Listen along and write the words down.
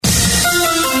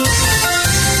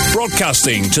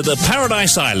broadcasting to the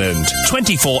Paradise Island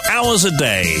 24 hours a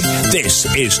day. This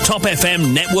is Top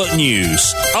FM Network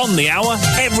News. On the hour,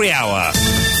 every hour.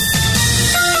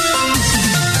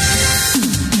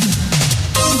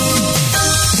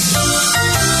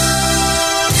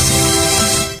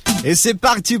 Et c'est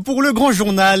parti pour le grand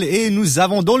journal et nous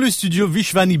avons dans le studio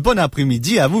Vishwani. Bon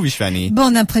après-midi à vous Vishwani.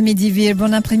 Bon après-midi Vir,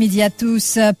 bon après-midi à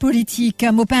tous. Politique,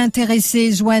 mot pas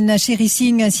intéressé, Joanne Sherry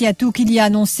Singh, si à tout qu'il y a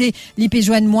annoncé, l'IP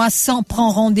Joanne-moi sans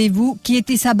prend rendez-vous, qui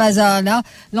était sa bazar là,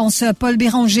 lance Paul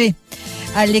Béranger.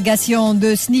 Allégation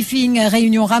de sniffing,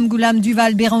 réunion Ramgoulam,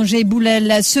 Duval, Béranger,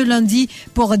 Boulel ce lundi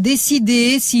pour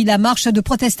décider si la marche de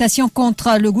protestation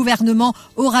contre le gouvernement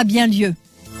aura bien lieu.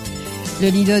 Le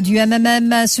leader du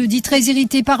MMM se dit très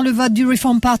irrité par le vote du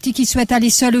Reform Party qui souhaite aller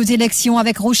seul aux élections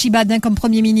avec Rochi Badin comme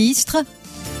Premier ministre.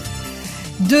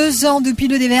 2 ans depuis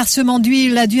le déversement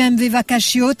d'huile du MV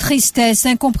Vacaccio, tristesse,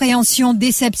 incompréhension,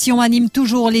 déception animent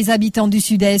toujours les habitants du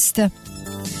Sud-Est.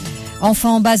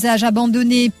 Enfants en bas âge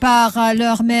abandonnés par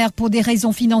leur mère pour des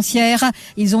raisons financières,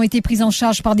 ils ont été pris en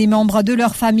charge par des membres de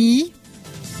leur famille.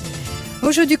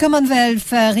 Au jeu du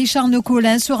Commonwealth, Richard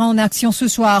Nocolin sera en action ce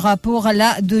soir pour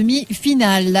la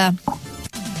demi-finale.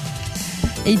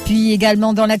 Et puis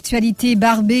également dans l'actualité,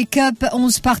 Barbie Cup,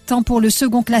 11 partants pour le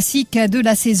second classique de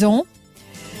la saison.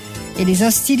 Et les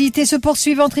hostilités se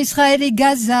poursuivent entre Israël et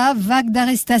Gaza, vague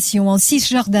d'arrestations en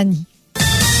Cisjordanie.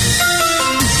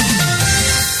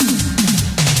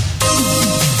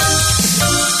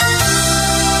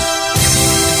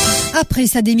 Après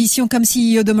sa démission comme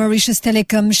CEO de Mauritius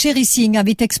Telecom, Sherry Singh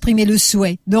avait exprimé le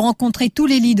souhait de rencontrer tous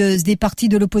les leaders des partis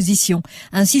de l'opposition.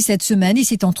 Ainsi, cette semaine, il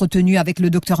s'est entretenu avec le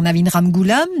Dr Navin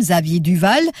Ramgoolam, Xavier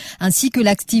Duval, ainsi que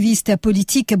l'activiste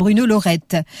politique Bruno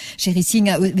Lorette. Sherry Singh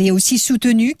avait aussi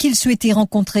soutenu qu'il souhaitait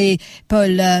rencontrer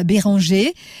Paul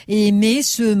Béranger. Mais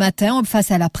ce matin, face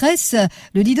à la presse,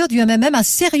 le leader du MMM a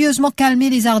sérieusement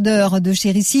calmé les ardeurs de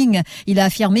Sherry Singh. Il a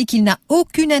affirmé qu'il n'a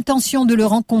aucune intention de le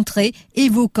rencontrer,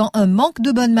 évoquant un manque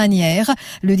de bonne manière.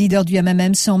 Le leader du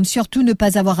MMM semble surtout ne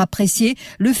pas avoir apprécié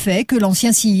le fait que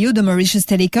l'ancien CEO de Mauritius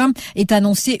Telecom ait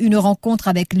annoncé une rencontre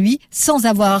avec lui sans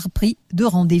avoir pris de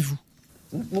rendez-vous.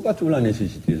 On n'a pas tout la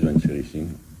nécessité de joindre Sherry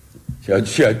Singh.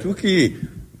 C'est tout qui...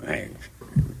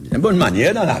 une bonne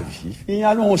manière dans la vie. Il a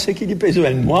annoncé qu'il y a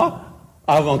besoin de moi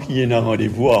avant qu'il y ait un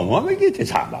rendez-vous à moi, mais qui était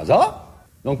ça, bazar.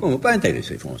 Donc on ne va pas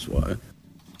intéresser François.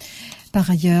 Par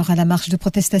ailleurs, la marche de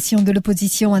protestation de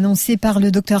l'opposition annoncée par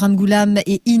le Dr Ramgoolam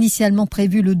et initialement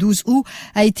prévue le 12 août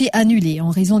a été annulée en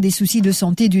raison des soucis de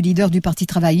santé du leader du Parti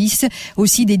travailliste,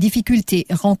 aussi des difficultés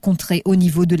rencontrées au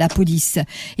niveau de la police.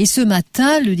 Et ce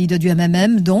matin, le leader du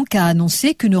MMM donc a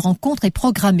annoncé qu'une rencontre est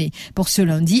programmée pour ce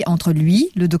lundi entre lui,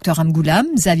 le Dr Ramgoolam,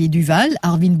 Xavier Duval,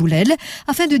 Arvin Boulel,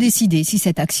 afin de décider si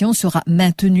cette action sera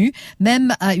maintenue,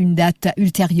 même à une date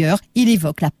ultérieure. Il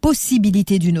évoque la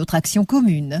possibilité d'une autre action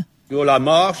commune. Sur la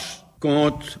marche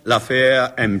contre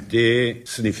l'affaire MT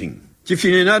Sniffing. Tu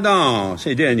finis là dans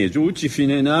ces derniers jours, tu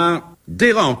finis là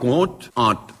des rencontres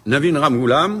entre Navin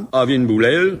Ramgoolam, Arvin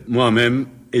Boulel, moi-même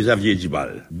et Xavier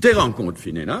Duval. Des rencontres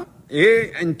finis là.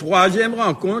 Et une troisième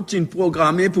rencontre, une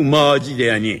programmée pour mardi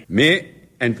dernier. Mais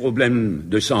un problème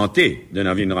de santé de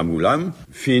Navin Ramgoolam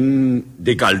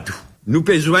décale tout. Nous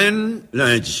besoin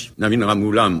lundi, Navin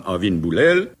Ramgoolam, Arvin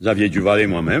Boulel, Xavier Duval et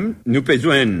moi-même. Nous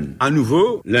besoin à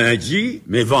nouveau lundi,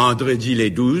 mais vendredi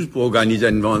les 12 pour organiser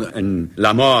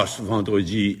la marche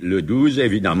vendredi le 12,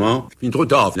 évidemment. C'est trop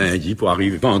tard lundi pour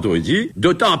arriver vendredi.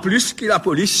 D'autant plus que la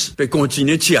police peut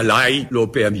continuer de tirer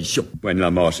leur permission pour la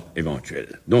marche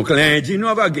éventuelle. Donc lundi, nous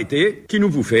avons guetté qui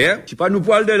nous peut faire. C'est pas nous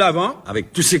poil de l'avant,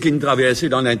 avec tout ce qui nous traverse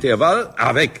dans l'intervalle,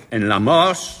 avec la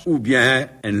marche ou bien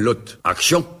une autre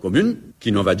action commune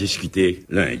qui nous va discuter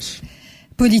lundi.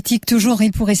 Politique toujours,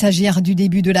 il pourrait s'agir du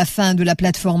début de la fin de la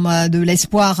plateforme de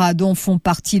l'espoir dont font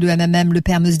partie le MMM, le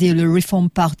PMSD et le Reform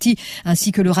Party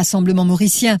ainsi que le Rassemblement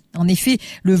mauricien. En effet,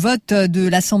 le vote de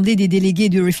l'Assemblée des délégués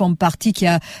du Reform Party qui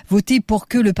a voté pour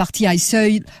que le parti aille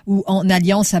seul ou en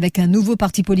alliance avec un nouveau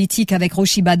parti politique avec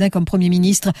Rochi Badin comme Premier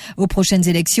ministre aux prochaines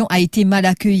élections a été mal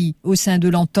accueilli au sein de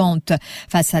l'entente.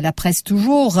 Face à la presse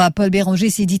toujours, Paul Béranger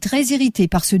s'est dit très irrité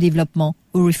par ce développement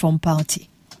au Reform Party.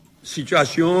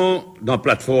 Situation dans la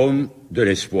plateforme de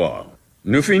l'espoir.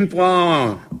 Nous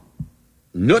prendre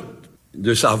note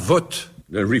de sa vote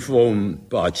de Reform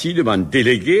Party, devant le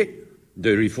délégué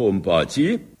de Reform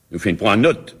Party. Nous prendre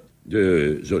note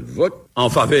de autres votes en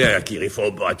faveur qui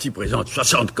Reform Party présente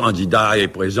 60 candidats et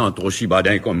présente Rochi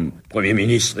Badin comme Premier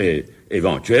ministre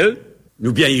éventuel.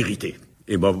 Nous bien irrités.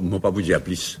 Et bon, je ne vais pas vous dire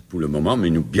plus pour le moment, mais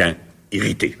nous bien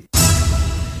irrités.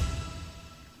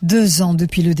 2 ans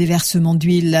depuis le déversement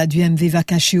d'huile du MV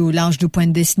Wakashio au large de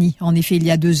Pointe-Desny. En effet, il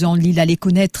y a 2 ans, l'île allait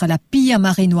connaître la pire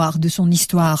marée noire de son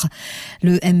histoire.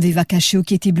 Le MV Wakashio,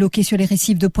 qui était bloqué sur les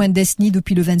récifs de Pointe-Desny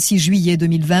depuis le 26 juillet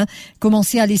 2020,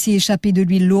 commençait à laisser échapper de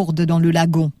l'huile lourde dans le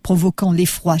lagon, provoquant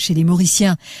l'effroi chez les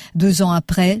Mauriciens. 2 ans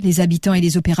après, les habitants et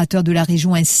les opérateurs de la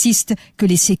région insistent que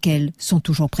les séquelles sont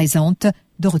toujours présentes.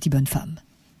 Dorothy Bonnefemme.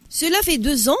 Cela fait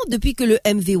 2 ans depuis que le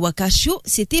MV Wakashio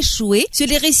s'est échoué sur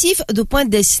les récifs de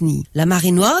Pointe-Desny. La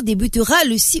marée noire débutera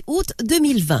le 6 août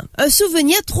 2020. Un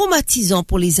souvenir traumatisant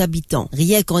pour les habitants.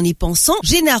 Rien qu'en y pensant,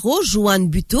 Gennaro Joan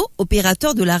Buteau,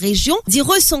 opérateur de la région, dit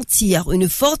ressentir une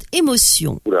forte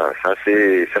émotion. Ça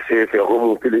s'est fait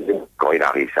remonter les yeux. Quand il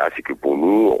arrive ça, c'est que pour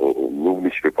nous,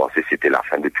 je peux penser que c'était la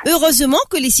fin de tout. Heureusement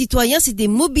que les citoyens s'étaient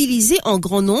mobilisés en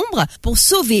grand nombre pour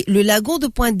sauver le lagon de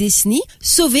Pointe-Desny,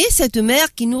 sauver cette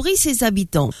mer qui nourrit ses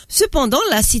habitants. Cependant,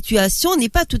 la situation n'est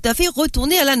pas tout à fait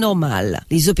retournée à la normale.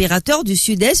 Les opérateurs du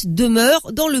Sud-Est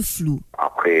demeurent dans le flou.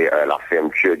 Après la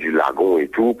fermeture du lagon et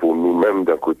tout, pour nous-mêmes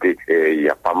d'un côté, il y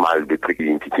a pas mal de trucs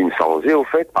qui nous changent au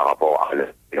fait par rapport à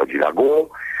l'intérieur du lagon.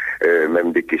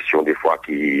 Même des questions des fois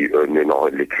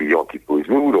les clients qui posent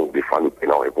nous, donc des fois nous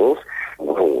prenons réponse.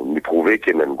 Nous trouvons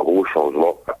qu'il y a un gros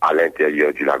changement à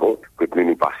l'intérieur du lagon que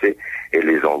nous passons et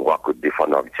les endroits que des fois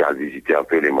nous avons visité un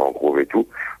peu les mangroves et tout,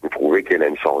 nous trouvons qu'il y a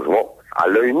un changement à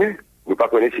l'œil nu. Nous ne pas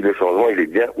connaître si le changement il est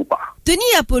bien ou pas. Denis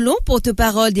Apollon,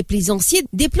 porte-parole des plaisanciers,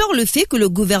 déplore le fait que le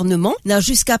gouvernement n'a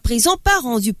jusqu'à présent pas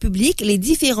rendu public les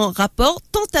différents rapports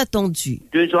tant attendus.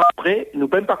 2 ans après, nous ne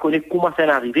pouvons pas connaître comment ça est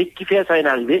arrivé, qui fait ça est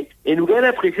arrivé, et nous avons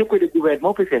l'impression que le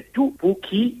gouvernement peut faire tout pour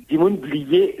qu'il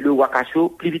oublier le Wakashio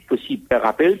le plus vite possible. Je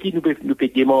rappelle qu'il nous peut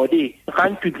demander,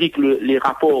 rendre public les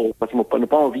rapports, parce que nous n'avons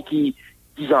pas envie qu'il,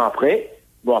 10 ans après,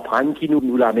 bon, apprendre qui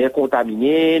nous la mer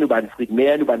contaminée, nous ban fruits de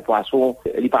mer, nous ban poissons,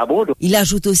 il n'est pas bon. Il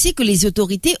ajoute aussi que les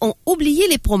autorités ont oublié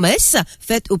les promesses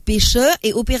faites aux pêcheurs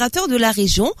et opérateurs de la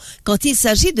région quand il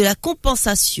s'agit de la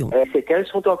compensation. C'est qu'elles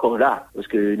sont encore là, parce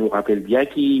que nous rappelle bien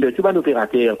que tout ban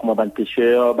opérateur, comme ban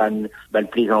pêcheurs, ban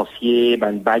plaisanciers,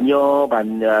 ban bagnants,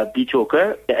 ban beach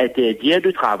hawkers, étaient bien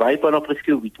de travail pendant presque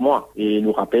 8 mois. Et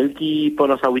nous rappelle que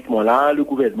pendant ces 8 mois-là, le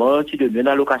gouvernement a donné une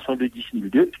allocation de 10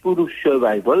 002 pour le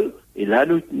survival. Et là,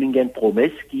 nous avons une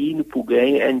promesse qui nous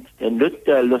pourrait gagner un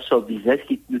autre loss of business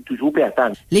qui nous toujours peut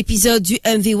attendre. L'épisode du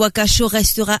MV Wakashio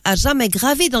restera à jamais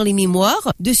gravé dans les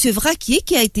mémoires de ce vraquier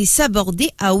qui a été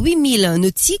sabordé à 8000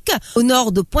 nautiques au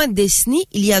nord de Pointe-Desny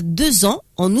il y a 2 ans,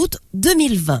 en août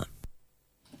 2020.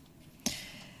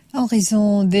 En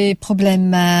raison des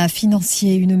problèmes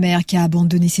financiers, une mère qui a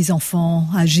abandonné ses enfants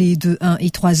âgés de 1 et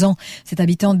 3 ans. Cette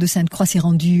habitante de Sainte-Croix s'est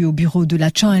rendue au bureau de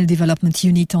la Child Development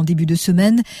Unit en début de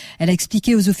semaine. Elle a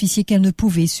expliqué aux officiers qu'elle ne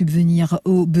pouvait subvenir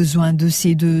aux besoins de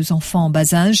ses 2 enfants en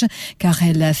bas âge, car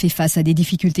elle fait face à des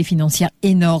difficultés financières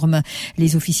énormes.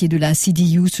 Les officiers de la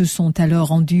CDU se sont alors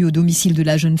rendus au domicile de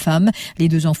la jeune femme. Les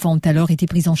 2 enfants ont alors été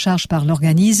pris en charge par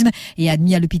l'organisme et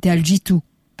admis à l'hôpital Jitu.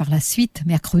 Par la suite,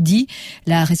 mercredi,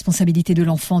 la responsabilité de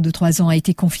l'enfant de 3 ans a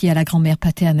été confiée à la grand-mère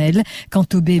paternelle. Quant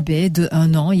au bébé de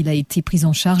 1 an, il a été pris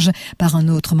en charge par un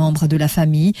autre membre de la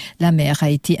famille. La mère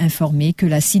a été informée que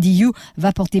la CDU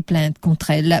va porter plainte contre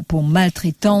elle pour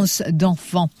maltraitance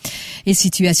d'enfants. Et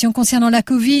situation concernant la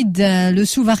Covid, le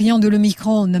sous-variant de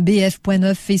l'Omicron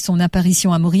BF.9 fait son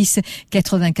apparition à Maurice.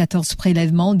 94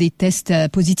 prélèvements des tests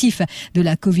positifs de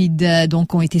la Covid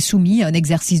donc ont été soumis à un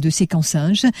exercice de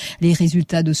séquençage. Les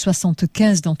résultats de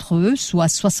 75 d'entre eux, soit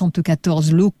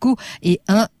 74 locaux et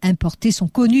 1 importé, sont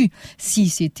connus.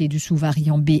 6 étaient du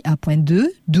sous-variant BA.2,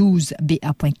 12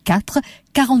 BA.4,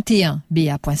 41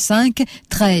 BA.5,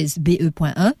 13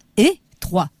 BE.1 et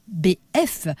 3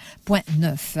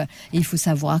 BF.9. Il faut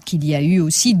savoir qu'il y a eu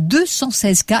aussi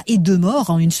 216 cas et 2 morts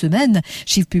en une semaine,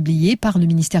 chiffre publié par le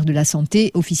ministère de la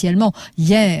Santé officiellement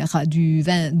hier du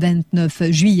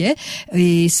 29 juillet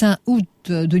et 5 août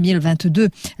 2022.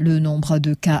 Le nombre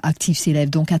de cas actifs s'élève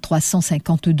donc à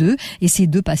 352 et ces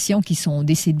 2 patients qui sont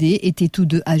décédés étaient tous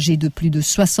 2 âgés de plus de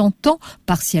 60 ans,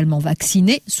 partiellement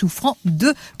vaccinés, souffrant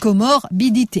de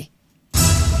comorbidité.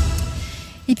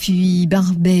 Et puis,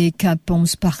 Barbet Cup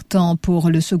 11 partant pour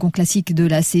le second classique de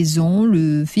la saison.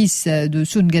 Le fils de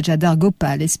Sungajadar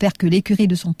Gopal espère que l'écurie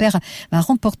de son père va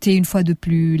remporter une fois de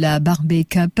plus la Barbet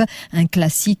Cup, un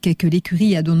classique que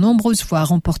l'écurie a de nombreuses fois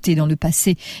remporté dans le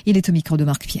passé. Il est au micro de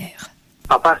Marc Pierre.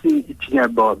 Papa,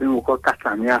 c'est Barbet, encore 4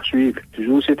 années à suivre.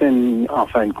 Toujours, en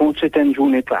fin de compte, c'était une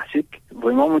journée classique.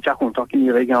 Vraiment, moi, je suis content qu'il y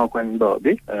ait un coin de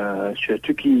barbé.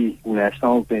 Surtout qu'il, pour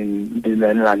l'instant, de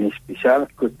l'année spéciale,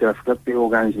 que le club est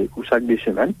organisé pour chaque 2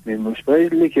 semaines. Mais moi, je pense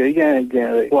que l'équipe gagne,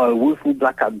 Wolf ou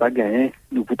Black Hat va gagner.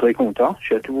 Nous, sommes très contents.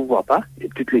 Surtout, vous voyez pas. Et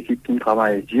toute l'équipe qui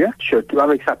travaille hier. Surtout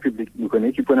avec sa public. Nous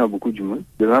connaissons qui prenait beaucoup du monde.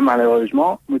 Demain,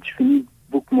 malheureusement, moi, tu finis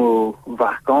beaucoup de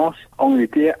vacances en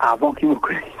été avant qu'ils me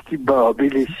connaissent qui barbé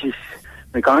les 6.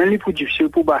 Mais quand même, les plus difficiles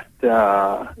pour battre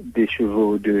des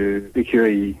chevaux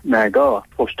d'écurie Mangor,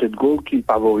 proche de Gaulle qui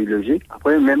favorise le jeu.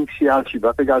 Après, même si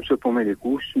Al-Shiba regarde ce premier des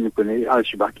courses, nous connaissons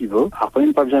Al-Shiba qui veut. Après, il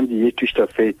n'y a pas besoin de dire Twist of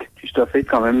Fate. Twist of Fate,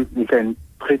 quand même, il fait une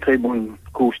très très bonne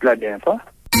course la dernière fois.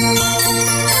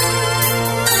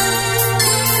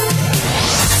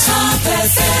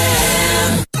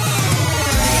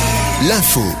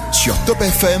 L'info sur Top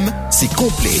FM, c'est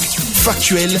complet,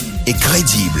 factuel et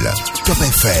crédible. Top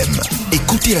FM,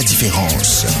 écoutez la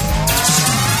différence.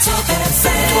 Top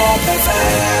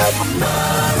FM,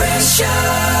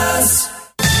 Mauritius.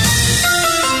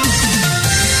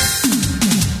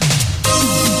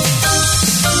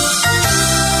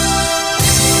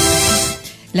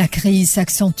 La crise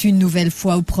s'accentue une nouvelle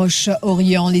fois au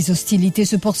Proche-Orient. Les hostilités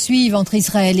se poursuivent entre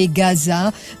Israël et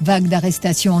Gaza. Vague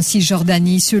d'arrestations en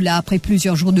Cisjordanie. Cela après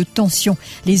plusieurs jours de tension.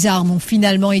 Les armes ont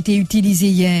finalement été utilisées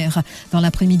hier. Dans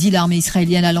l'après-midi, l'armée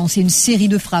israélienne a lancé une série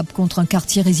de frappes contre un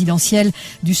quartier résidentiel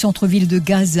du centre-ville de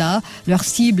Gaza. Leur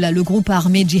cible, le groupe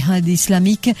armé djihad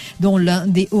islamique, dont l'un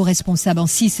des hauts responsables en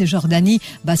Cisjordanie,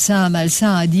 Bassam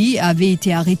al-Saadi, avait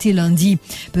été arrêté lundi.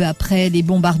 Peu après les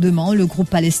bombardements, le groupe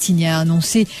palestinien a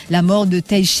annoncé la mort de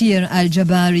Taïchir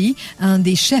al-Jabari, un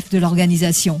des chefs de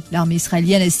l'organisation. L'armée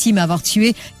israélienne estime avoir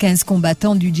tué 15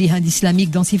 combattants du djihad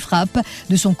islamique dans ses frappes.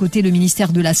 De son côté, le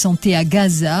ministère de la Santé à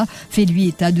Gaza fait lui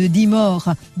état de 10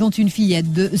 morts, dont une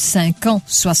fillette de 5 ans,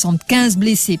 75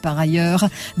 blessés par ailleurs.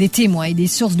 Des témoins et des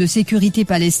sources de sécurité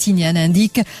palestiniennes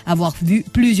indiquent avoir vu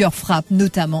plusieurs frappes,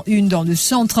 notamment une dans le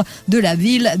centre de la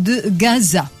ville de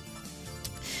Gaza.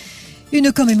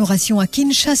 Une commémoration à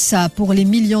Kinshasa pour les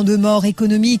millions de morts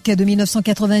économiques de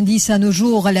 1990 à nos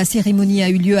jours. La cérémonie a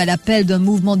eu lieu à l'appel d'un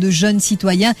mouvement de jeunes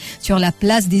citoyens sur la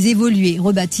place des évolués,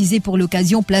 rebaptisée pour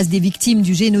l'occasion place des victimes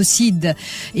du génocide.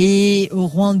 Et au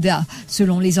Rwanda,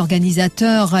 selon les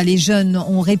organisateurs, les jeunes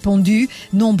ont répondu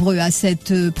nombreux à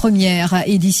cette première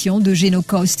édition de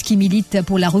Génocost qui milite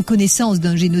pour la reconnaissance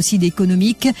d'un génocide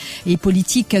économique et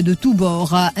politique de tous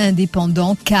bords.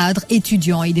 Indépendants, cadres,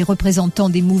 étudiants et des représentants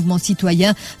des mouvements citoyens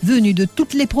venus de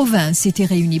toutes les provinces étaient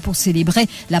réunis pour célébrer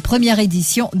la première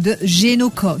édition de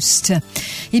Génocost.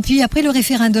 Et puis après le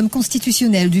référendum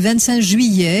constitutionnel du 25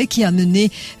 juillet qui a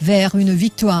mené vers une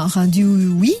victoire du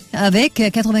oui avec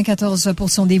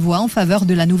 94% des voix en faveur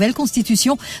de la nouvelle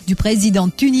constitution du président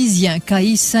tunisien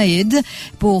Kais Saied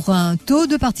pour un taux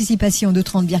de participation de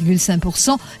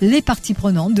 30,5%, les parties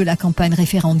prenantes de la campagne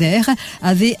référendaire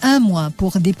avaient un mois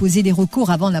pour déposer des recours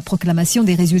avant la proclamation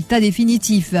des résultats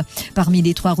définitifs. Parmi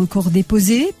les 3 recours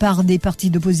déposés par des partis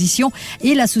d'opposition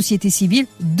et la société civile,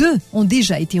 2 ont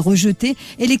déjà été rejetés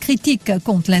et les critiques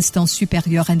contre l'instance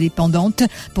supérieure indépendante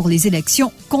pour les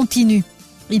élections continuent.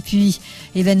 Et puis,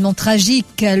 événement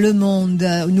tragique, le monde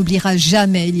n'oubliera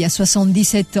jamais, il y a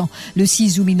 77 ans, le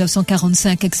 6 août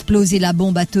 1945, explosait la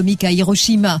bombe atomique à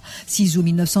Hiroshima. 6 août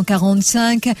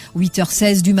 1945,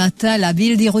 8h16 du matin, la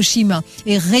ville d'Hiroshima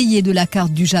est rayée de la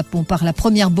carte du Japon par la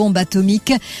première bombe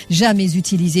atomique jamais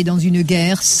utilisée dans une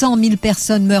guerre. 100 000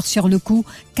 personnes meurent sur le coup,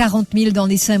 40 000 dans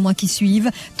les 5 mois qui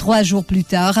suivent. 3 jours plus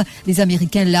tard, les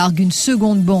Américains larguent une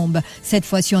seconde bombe, cette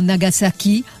fois sur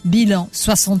Nagasaki. Bilan,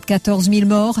 74 000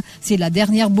 morts. C'est la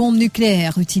dernière bombe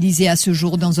nucléaire utilisée à ce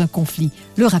jour dans un conflit.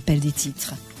 Le rappel des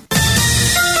titres.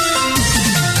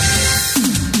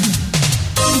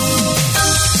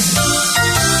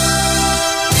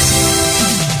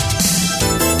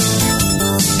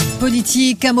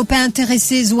 Politique, mot pas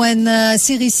intéressé, Zouane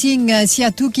Sérissing,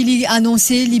 Siatou qui a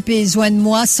annoncé l'IP Zouane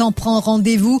moi sans prendre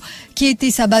rendez-vous, qui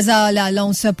était sa base à la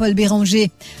lance Paul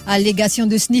Béranger. Allégation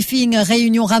de sniffing,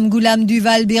 réunion Ramgoulam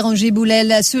Duval Béranger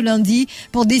Boulel ce lundi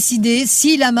pour décider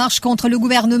si la marche contre le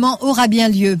gouvernement aura bien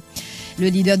lieu. Le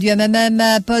leader du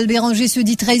MMM, Paul Béranger, se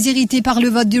dit très irrité par le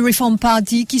vote du Reform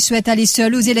Party qui souhaite aller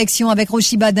seul aux élections avec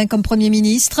Rochi Badin comme Premier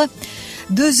ministre.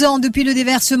 2 ans depuis le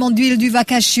déversement d'huile du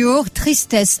Vacascio,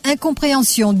 tristesse,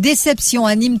 incompréhension, déception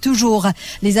animent toujours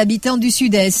les habitants du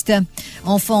Sud-Est.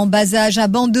 Enfants en bas âge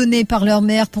abandonnés par leur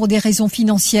mère pour des raisons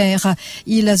financières.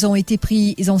 Ils ont été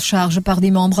pris en charge par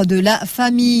des membres de la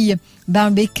famille.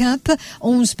 Barnby Cup,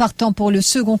 11 partants pour le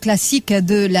second classique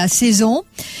de la saison.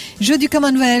 Jeu du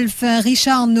Commonwealth,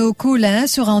 Richard Colin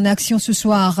sera en action ce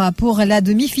soir pour la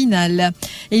demi-finale.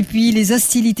 Et puis les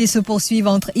hostilités se poursuivent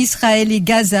entre Israël et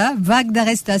Gaza, vague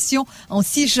d'arrestations en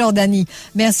Cisjordanie.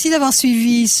 Merci d'avoir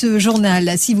suivi ce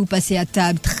journal. Si vous passez à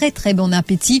table, très très bon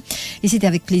appétit. Et c'est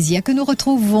avec plaisir que nous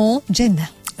retrouvons Jenna.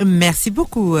 Merci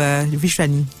beaucoup,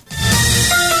 Vishwani.